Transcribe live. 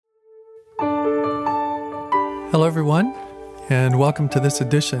Hello, everyone, and welcome to this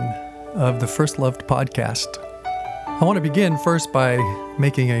edition of the First Loved podcast. I want to begin first by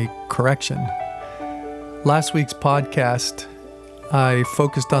making a correction. Last week's podcast, I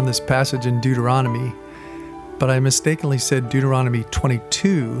focused on this passage in Deuteronomy, but I mistakenly said Deuteronomy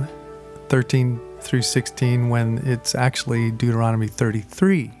 22, 13 through 16, when it's actually Deuteronomy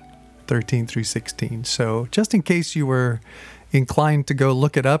 33, 13 through 16. So just in case you were inclined to go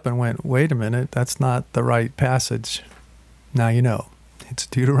look it up and went, wait a minute, that's not the right passage. Now you know. It's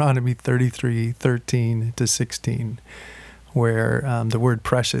Deuteronomy 33, 13 to 16, where the word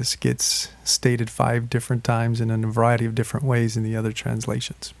precious gets stated 5 different times and in a variety of different ways in the other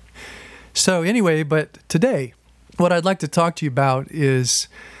translations. So anyway, but today, what I'd like to talk to you about is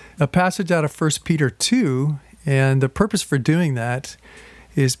a passage out of 1 Peter 2, and the purpose for doing that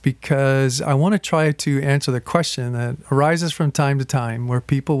is because I want to try to answer the question that arises from time to time where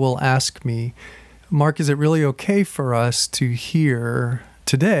people will ask me, Mark, is it really okay for us to hear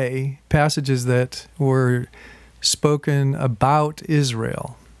today passages that were spoken about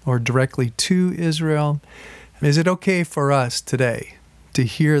Israel or directly to Israel? Is it okay for us today to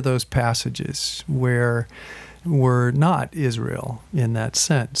hear those passages where we're not Israel in that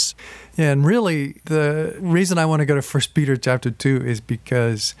sense? And really, the reason I want to go to 1 Peter chapter 2 is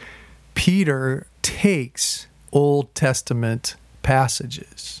because Peter takes Old Testament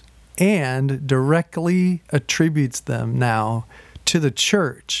passages and directly attributes them now to the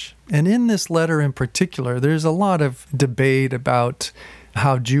church. And in this letter in particular, there's a lot of debate about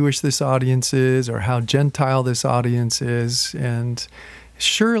how Jewish this audience is or how Gentile this audience is, and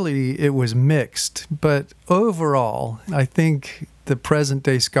surely it was mixed, but overall, I think the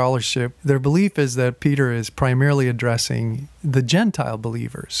present-day scholarship, their belief is that Peter is primarily addressing the Gentile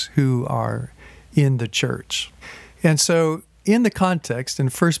believers who are in the church. And so in the context, in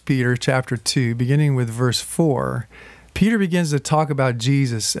 1 Peter chapter 2, beginning with verse 4, Peter begins to talk about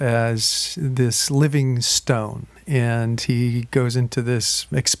Jesus as this living stone. And he goes into this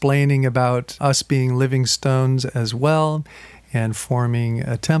explaining about us being living stones as well, and forming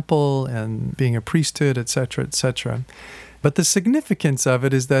a temple and being a priesthood, etc., etc. But the significance of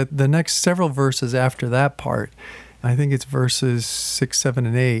it is that the next several verses after that part, I think it's verses 6, 7,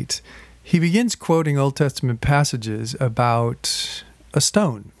 and 8, he begins quoting Old Testament passages about a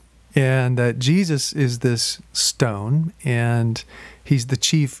stone, and that Jesus is this stone, and he's the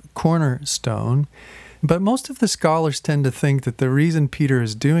chief cornerstone. But most of the scholars tend to think that the reason Peter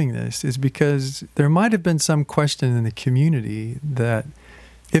is doing this is because there might have been some question in the community that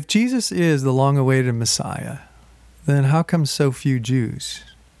if Jesus is the long-awaited Messiah, then how come so few Jews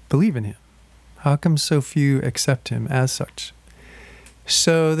believe in him? How come so few accept him as such?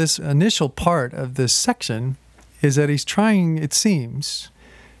 So this initial part of this section is that he's trying, it seems,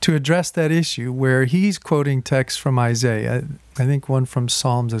 to address that issue where he's quoting texts from Isaiah, I think one from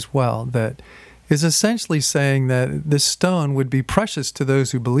Psalms as well, that is essentially saying that this stone would be precious to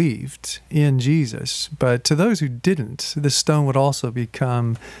those who believed in Jesus, but to those who didn't, this stone would also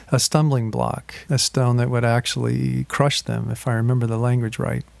become a stumbling block, a stone that would actually crush them, if I remember the language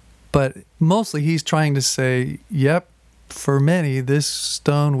right. But mostly he's trying to say, yep, for many, this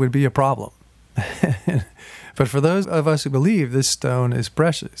stone would be a problem. But for those of us who believe, this stone is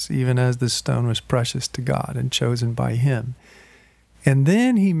precious, even as this stone was precious to God and chosen by him. And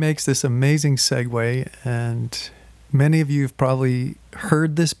then he makes this amazing segue, and many of you have probably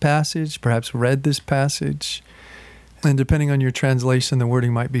heard this passage, perhaps read this passage, and depending on your translation, the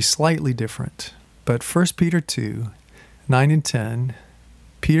wording might be slightly different. But 1 Peter 2, 9 and 10,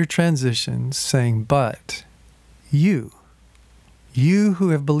 Peter transitions saying, but you who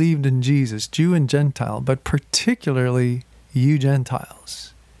have believed in Jesus, Jew and Gentile, but particularly you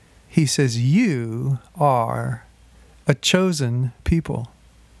Gentiles. He says, you are a chosen people,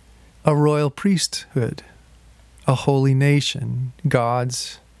 a royal priesthood, a holy nation,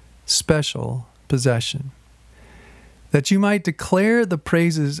 God's special possession, that you might declare the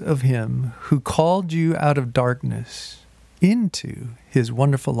praises of him who called you out of darkness into his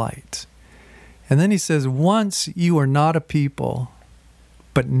wonderful light. And then he says, once you were not a people,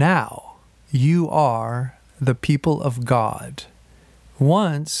 but now you are the people of God.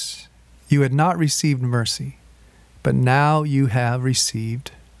 Once you had not received mercy, but now you have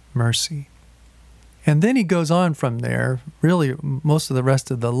received mercy. And then he goes on from there. Really, most of the rest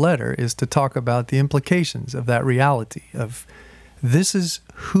of the letter is to talk about the implications of that reality of this is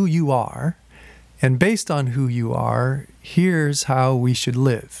who you are, and based on who you are, here's how we should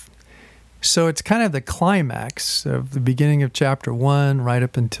live. So it's kind of the climax of the beginning of chapter 1 right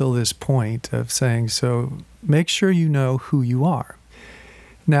up until this point of saying, so make sure you know who you are.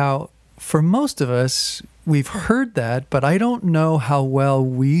 Now, for most of us, we've heard that, but I don't know how well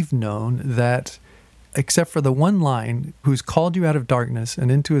we've known that, except for the one line, who's called you out of darkness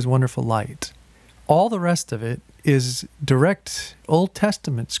and into his wonderful light. All the rest of it is direct Old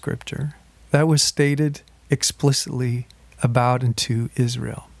Testament scripture that was stated explicitly about and to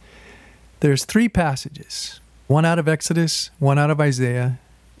Israel. There's 3 passages, one out of Exodus, one out of Isaiah,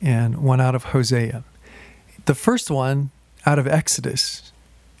 and one out of Hosea. The first one out of Exodus,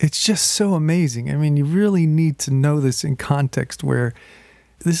 it's just so amazing. I mean, you really need to know this in context where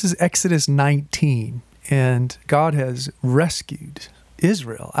this is Exodus 19, and God has rescued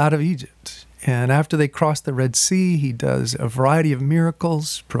Israel out of Egypt. And after they cross the Red Sea, he does a variety of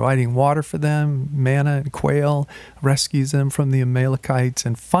miracles, providing water for them, manna and quail, rescues them from the Amalekites,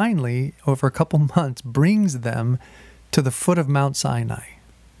 and finally, over a couple months, brings them to the foot of Mount Sinai,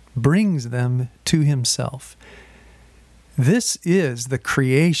 brings them to himself. This is the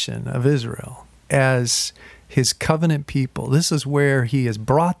creation of Israel as his covenant people. This is where he has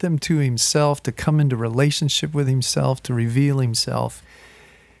brought them to himself to come into relationship with himself, to reveal himself.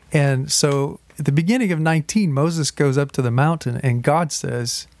 And so at the beginning of 19, Moses goes up to the mountain and God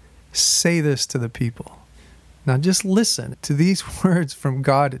says, say this to the people. Now just listen to these words from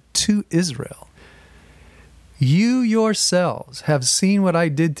God to Israel. You yourselves have seen what I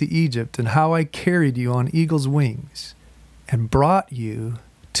did to Egypt and how I carried you on eagle's wings and brought you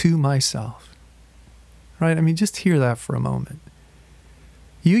to myself. Right? I mean, just hear that for a moment.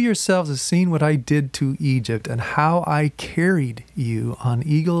 You yourselves have seen what I did to Egypt and how I carried you on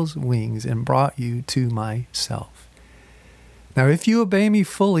eagle's wings and brought you to myself. Now, if you obey me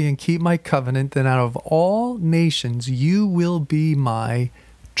fully and keep my covenant, then out of all nations you will be my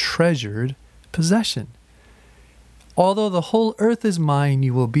treasured possession. Although the whole earth is mine,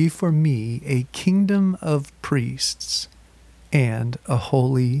 you will be for me a kingdom of priests and a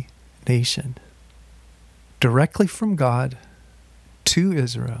holy nation. Directly from God to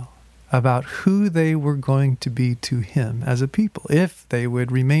Israel about who they were going to be to him as a people, if they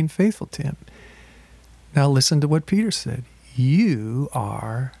would remain faithful to him. Now listen to what Peter said. You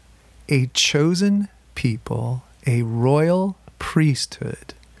are a chosen people, a royal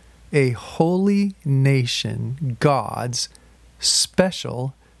priesthood, a holy nation, God's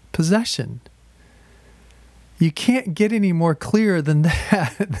special possession. You can't get any more clear than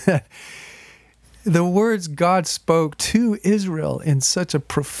that. The words God spoke to Israel in such a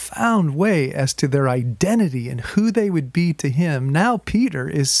profound way as to their identity and who they would be to him. Now Peter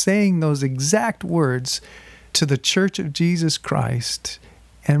is saying those exact words to the Church of Jesus Christ.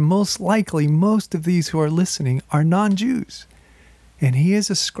 And most likely, most of these who are listening are non-Jews. And he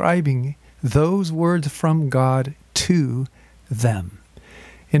is ascribing those words from God to them.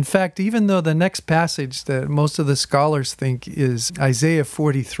 In fact, even though the next passage that most of the scholars think is Isaiah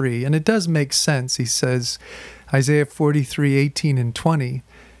 43, and it does make sense, he says, Isaiah 43, 18 and 20,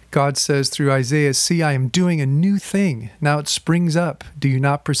 God says through Isaiah, see, I am doing a new thing. Now it springs up. Do you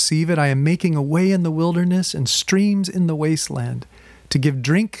not perceive it? I am making a way in the wilderness and streams in the wasteland to give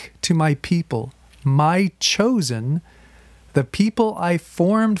drink to my people, my chosen, the people I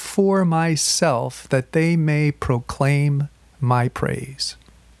formed for myself, that they may proclaim my praise.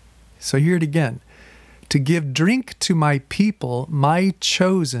 So hear it again. To give drink to my people, my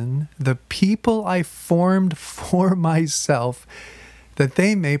chosen, the people I formed for myself, that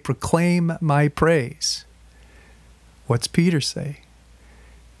they may proclaim my praise. What's Peter say?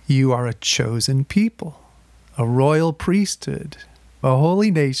 You are a chosen people, a royal priesthood, a holy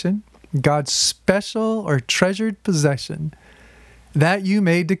nation, God's special or treasured possession, that you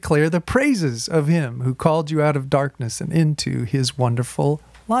may declare the praises of him who called you out of darkness and into his wonderful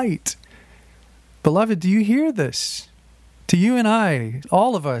light. Beloved, do you hear this? To you and I,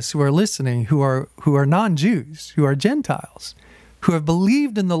 all of us who are listening, who are non-Jews, who are Gentiles, who have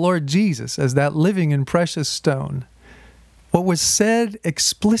believed in the Lord Jesus as that living and precious stone, what was said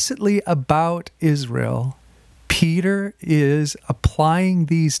explicitly about Israel, Peter is applying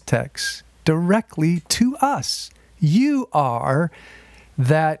these texts directly to us. You are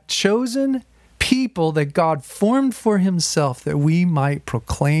that chosen people that God formed for himself that we might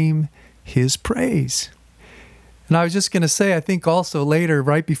proclaim his praise. And I was just going to say, I think also later,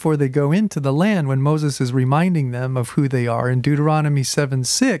 right before they go into the land, when Moses is reminding them of who they are, in Deuteronomy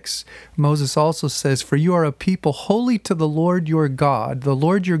 7:6, Moses also says, for you are a people holy to the Lord your God. The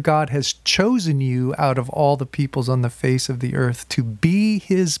Lord your God has chosen you out of all the peoples on the face of the earth to be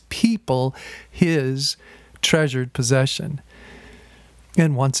his people, his treasured possession.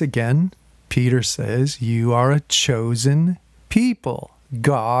 And once again, Peter says, you are a chosen people,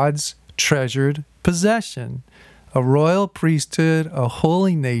 God's treasured possession, a royal priesthood, a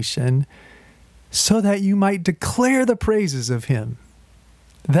holy nation, so that you might declare the praises of him.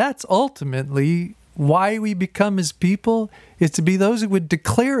 That's ultimately why we become his people, is to be those who would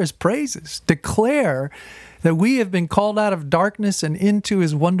declare his praises, declare that we have been called out of darkness and into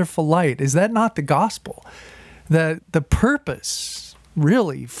his wonderful light. Is that not the gospel? That the purpose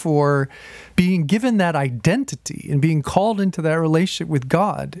really for being given that identity and being called into that relationship with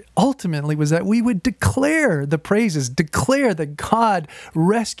God ultimately was that we would declare the praises, declare that God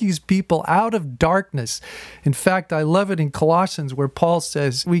rescues people out of darkness. In fact, I love it in Colossians where Paul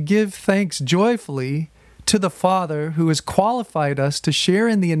says, we give thanks joyfully to the Father who has qualified us to share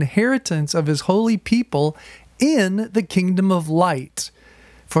in the inheritance of his holy people in the kingdom of light.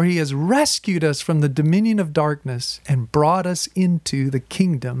 For he has rescued us from the dominion of darkness and brought us into the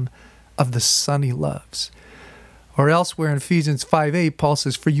kingdom of the Son he loves. Or elsewhere in Ephesians 5:8, Paul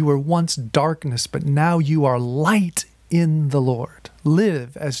says, for you were once darkness, but now you are light in the Lord.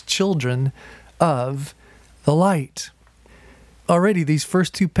 Live as children of the light. Already these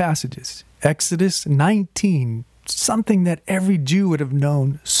first two passages, Exodus 19, something that every Jew would have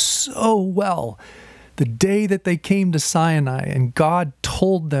known so well. The day that they came to Sinai and God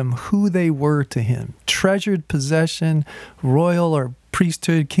told them who they were to him, treasured possession, royal or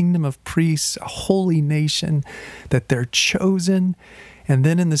priesthood, kingdom of priests, a holy nation, that they're chosen. And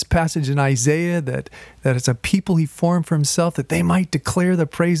then in this passage in Isaiah, that it's a people he formed for himself, that they might declare the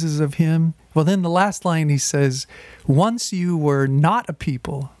praises of him. Well, then the last line he says, once you were not a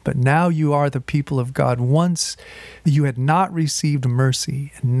people, but now you are the people of God. Once you had not received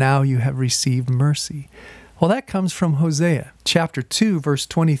mercy, and now you have received mercy. Well, that comes from Hosea chapter 2, verse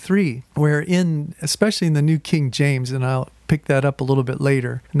 23, where especially in the New King James, and I'll pick that up a little bit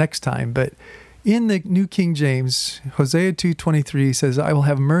later next time, but in the New King James, Hosea 2:23 says, I will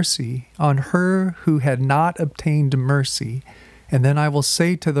have mercy on her who had not obtained mercy. And then I will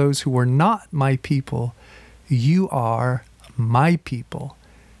say to those who were not my people, you are my people.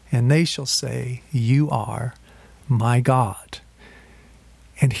 And they shall say, you are my God.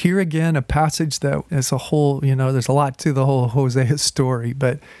 And here again, a passage that is a whole, there's a lot to the whole Hosea story,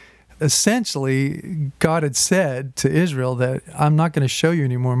 but essentially, God had said to Israel that I'm not going to show you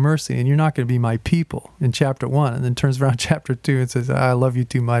any more mercy and you're not going to be my people in chapter 1. And then turns around chapter 2 and says, I love you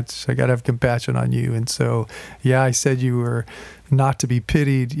too much. I got to have compassion on you. And so, I said you were not to be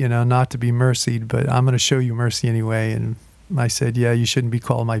pitied, not to be mercied, but I'm going to show you mercy anyway. And I said, you shouldn't be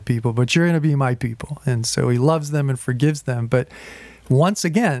called my people, but you're going to be my people. And so he loves them and forgives them. But once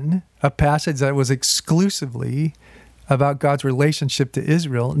again, a passage that was exclusively about God's relationship to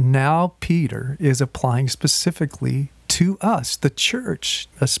Israel, now Peter is applying specifically to us, the church,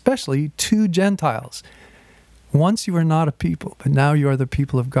 especially to Gentiles. Once you were not a people, but now you are the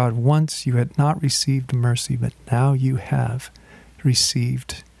people of God. Once you had not received mercy, but now you have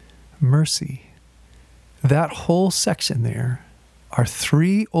received mercy. That whole section there are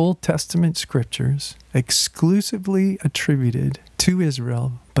 3 Old Testament scriptures exclusively attributed to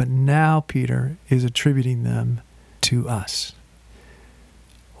Israel, but now Peter is attributing them to us.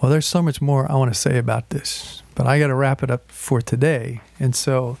 Well, there's so much more I want to say about this, but I got to wrap it up for today. And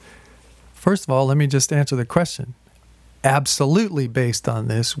so, first of all, let me just answer the question. Absolutely based on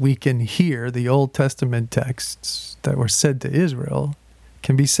this, we can hear the Old Testament texts that were said to Israel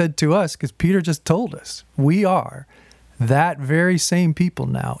can be said to us because Peter just told us we are that very same people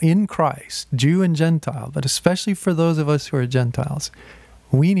now in Christ, Jew and Gentile, but especially for those of us who are Gentiles.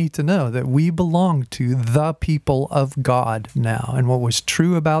 We need to know that we belong to the people of God now. And what was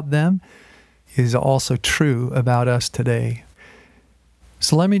true about them is also true about us today.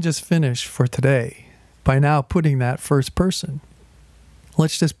 So let me just finish for today by now putting that first person.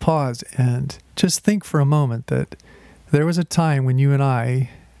 Let's just pause and just think for a moment that there was a time when you and I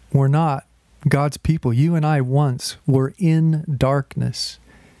were not God's people. You and I once were in darkness.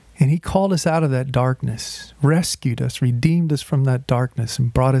 And he called us out of that darkness, rescued us, redeemed us from that darkness,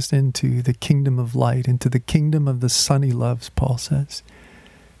 and brought us into the kingdom of light, into the kingdom of the Son he loves, Paul says.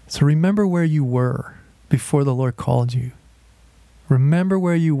 So remember where you were before the Lord called you. Remember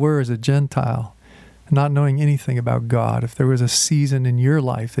where you were as a Gentile, not knowing anything about God. If there was a season in your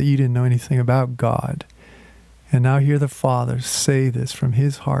life that you didn't know anything about God. And now hear the Father say this from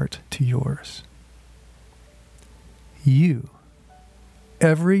his heart to yours. You,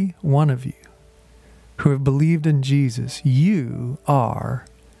 every one of you who have believed in Jesus, you are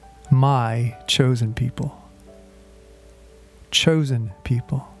my chosen people. Chosen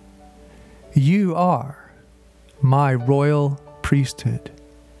people. You are my royal priesthood.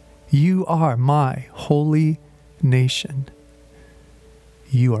 You are my holy nation.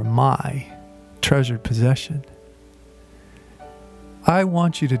 You are my treasured possession. I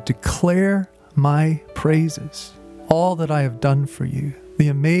want you to declare my praises, all that I have done for you, the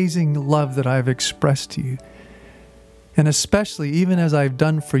amazing love that I have expressed to you, and especially even as I've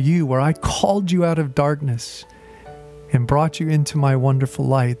done for you, where I called you out of darkness and brought you into my wonderful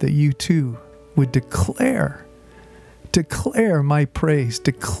light, that you too would declare my praise,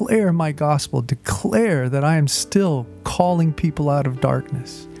 declare my gospel, declare that I am still calling people out of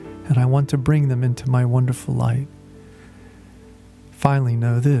darkness, and I want to bring them into my wonderful light. Finally,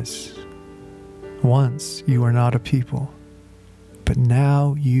 know this: once you were not a people, but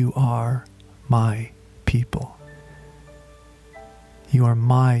now you are my people. You are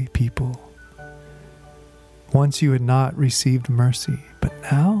my people. Once you had not received mercy, but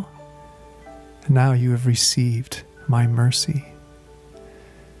now you have received my mercy.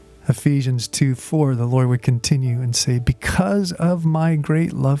 Ephesians 2:4, the Lord would continue and say, because of my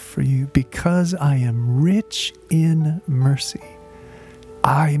great love for you, because I am rich in mercy,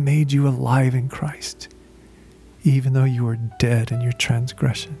 I made you alive in Christ, even though you were dead in your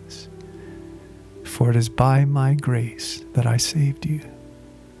transgressions. For it is by my grace that I saved you.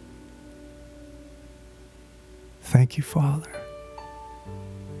 Thank you, Father.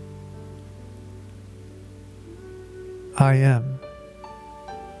 I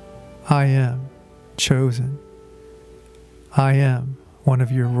am chosen. I am one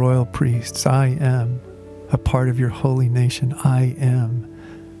of your royal priests. I am a part of your holy nation. I am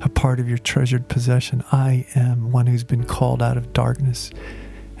a part of your treasured possession. I am one who's been called out of darkness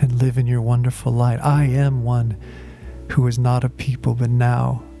and live in your wonderful light. I am one who is not a people, but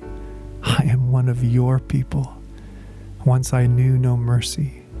now I am one of your people. Once I knew no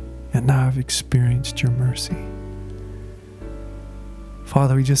mercy, and now I've experienced your mercy.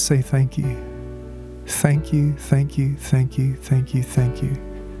 Father, we just say thank you. Thank you, thank you, thank you, thank you, thank you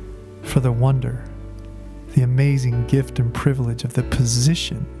for the wonder, the amazing gift and privilege of the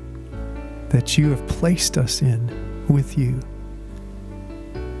position that you have placed us in with you.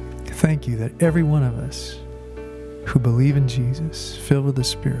 Thank you that every one of us who believe in Jesus, filled with the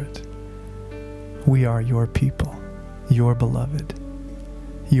Spirit, we are your people, your beloved,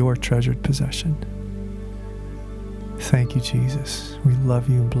 your treasured possession. Thank you, Jesus. We love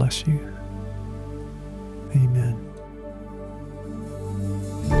you and bless you. Amen.